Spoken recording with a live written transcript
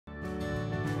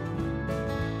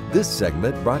This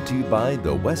segment brought to you by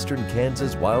the Western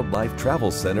Kansas Wildlife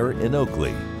Travel Center in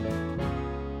Oakley.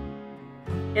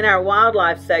 In our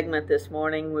wildlife segment this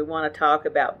morning, we want to talk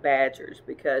about badgers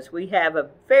because we have a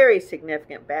very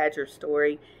significant badger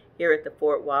story here at the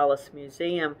Fort Wallace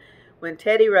Museum. When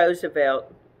Teddy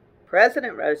Roosevelt,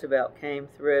 President Roosevelt, came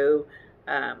through,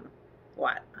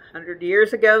 100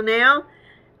 years ago now,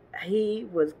 he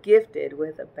was gifted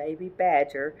with a baby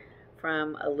badger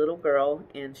from a little girl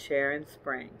in Sharon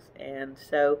Springs. And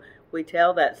so we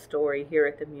tell that story here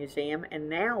at the museum, and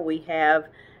now we have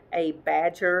a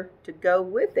badger to go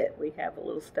with it. We have a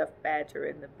little stuffed badger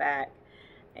in the back,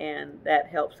 and that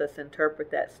helps us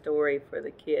interpret that story for the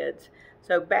kids.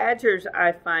 So badgers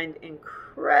I find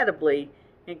incredibly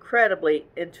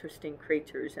interesting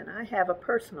creatures, and I have a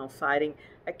personal sighting.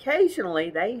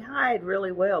 Occasionally they hide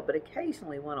really well, but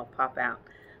occasionally one will pop out.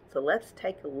 So let's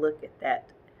take a look at that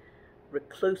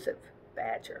reclusive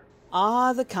badger.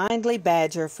 Ah, the kindly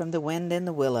badger from the wind in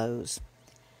the willows.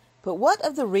 But what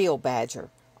of the real badger?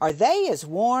 Are they as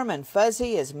warm and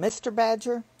fuzzy as Mr.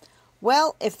 Badger?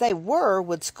 Well, if they were,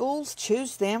 would schools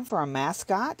choose them for a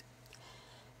mascot?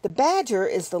 The badger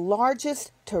is the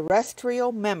largest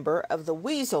terrestrial member of the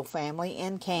weasel family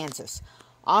in Kansas,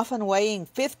 often weighing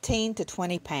 15 to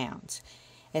 20 pounds.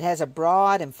 It has a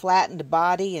broad and flattened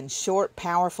body and short,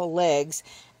 powerful legs,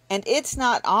 and it's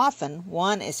not often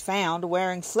one is found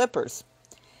wearing slippers.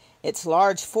 Its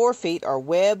large forefeet are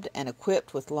webbed and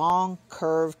equipped with long,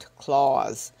 curved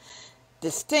claws.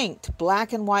 Distinct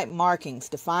black and white markings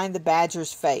define the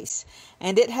badger's face,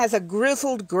 and it has a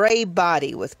grizzled gray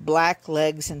body with black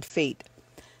legs and feet.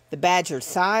 The badger's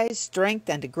size, strength,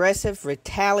 and aggressive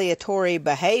retaliatory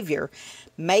behavior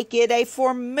make it a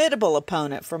formidable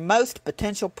opponent for most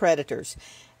potential predators,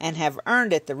 and have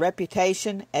earned it the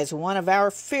reputation as one of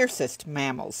our fiercest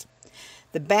mammals.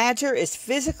 The badger is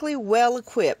physically well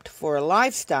equipped for a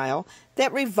lifestyle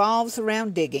that revolves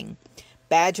around digging.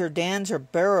 Badger dens or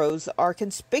burrows are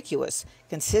conspicuous,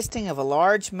 consisting of a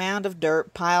large mound of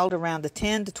dirt piled around a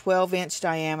 10 to 12 inch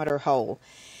diameter hole.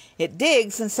 It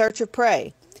digs in search of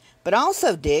prey, but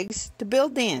also digs to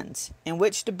build dens in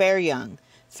which to bear young.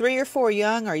 3 or 4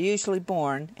 young are usually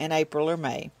born in April or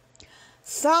May.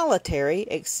 Solitary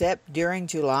except during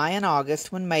July and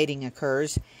August when mating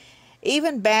occurs.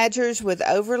 Even badgers with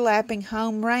overlapping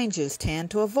home ranges tend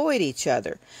to avoid each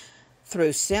other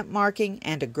through scent marking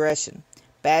and aggression.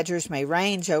 Badgers may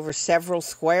range over several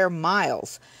square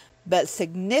miles, but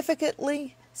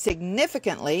significantly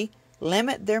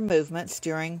limit their movements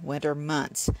during winter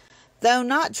months. Though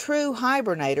not true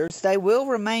hibernators, they will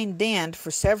remain denned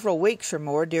for several weeks or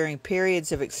more during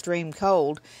periods of extreme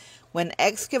cold, when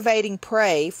excavating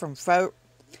prey from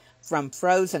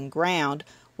frozen ground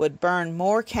would burn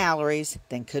more calories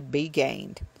than could be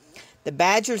gained. The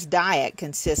badger's diet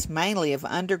consists mainly of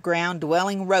underground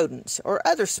dwelling rodents or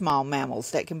other small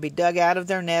mammals that can be dug out of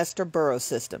their nest or burrow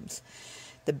systems.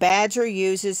 The badger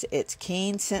uses its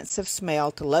keen sense of smell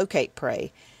to locate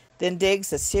prey, then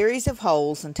digs a series of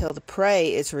holes until the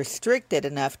prey is restricted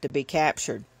enough to be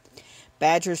captured.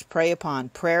 Badgers prey upon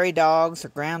prairie dogs or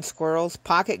ground squirrels,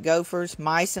 pocket gophers,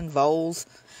 mice and voles.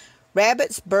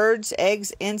 Rabbits, birds,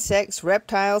 eggs, insects,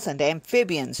 reptiles, and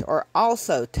amphibians are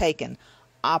also taken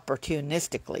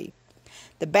opportunistically.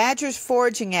 The badger's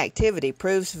foraging activity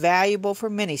proves valuable for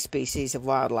many species of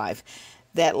wildlife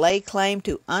that lay claim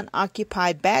to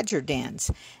unoccupied badger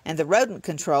dens, and the rodent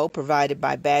control provided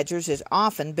by badgers is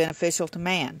often beneficial to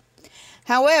man.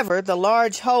 However, the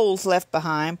large holes left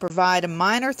behind provide a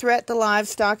minor threat to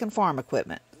livestock and farm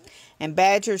equipment, and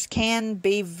badgers can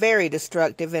be very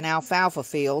destructive in alfalfa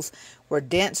fields where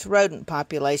dense rodent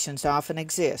populations often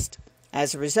exist.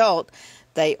 As a result,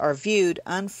 they are viewed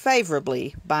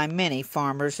unfavorably by many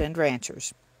farmers and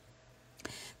ranchers.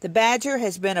 The badger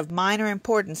has been of minor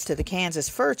importance to the Kansas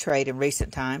fur trade in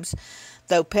recent times,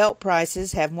 though pelt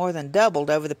prices have more than doubled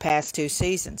over the past 2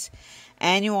 seasons.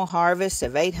 Annual harvests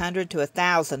of 800 to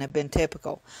 1,000 have been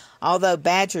typical. Although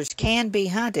badgers can be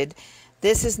hunted,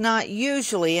 this is not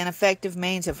usually an effective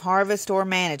means of harvest or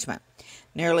management.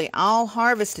 Nearly all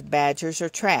harvested badgers are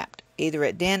trapped, either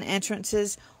at den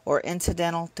entrances or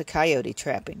incidental to coyote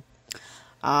trapping.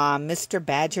 Ah, Mr.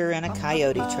 Badger in a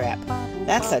coyote trap.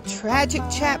 That's a tragic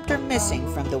chapter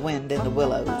missing from The Wind in the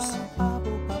Willows.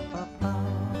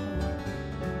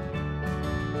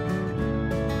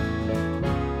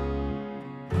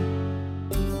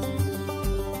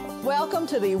 Welcome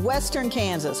to the Western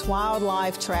Kansas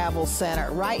Wildlife Travel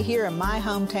Center, right here in my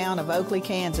hometown of Oakley,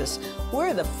 Kansas.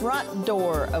 We're the front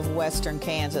door of Western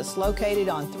Kansas, located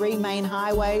on 3 main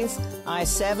highways,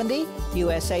 I-70,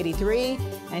 US 83,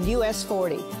 and US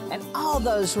 40. And all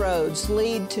those roads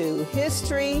lead to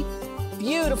history,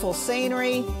 beautiful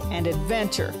scenery, and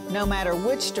adventure, no matter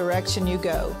which direction you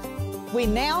go. We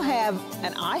now have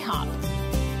an IHOP.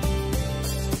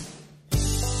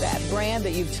 That brand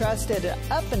that you've trusted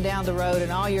up and down the road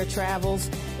in all your travels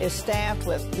is staffed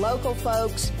with local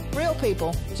folks, real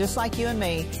people, just like you and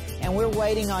me, and we're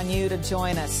waiting on you to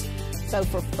join us. So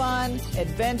for fun,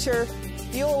 adventure,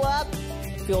 fuel up,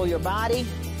 fuel your body,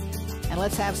 and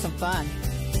let's have some fun.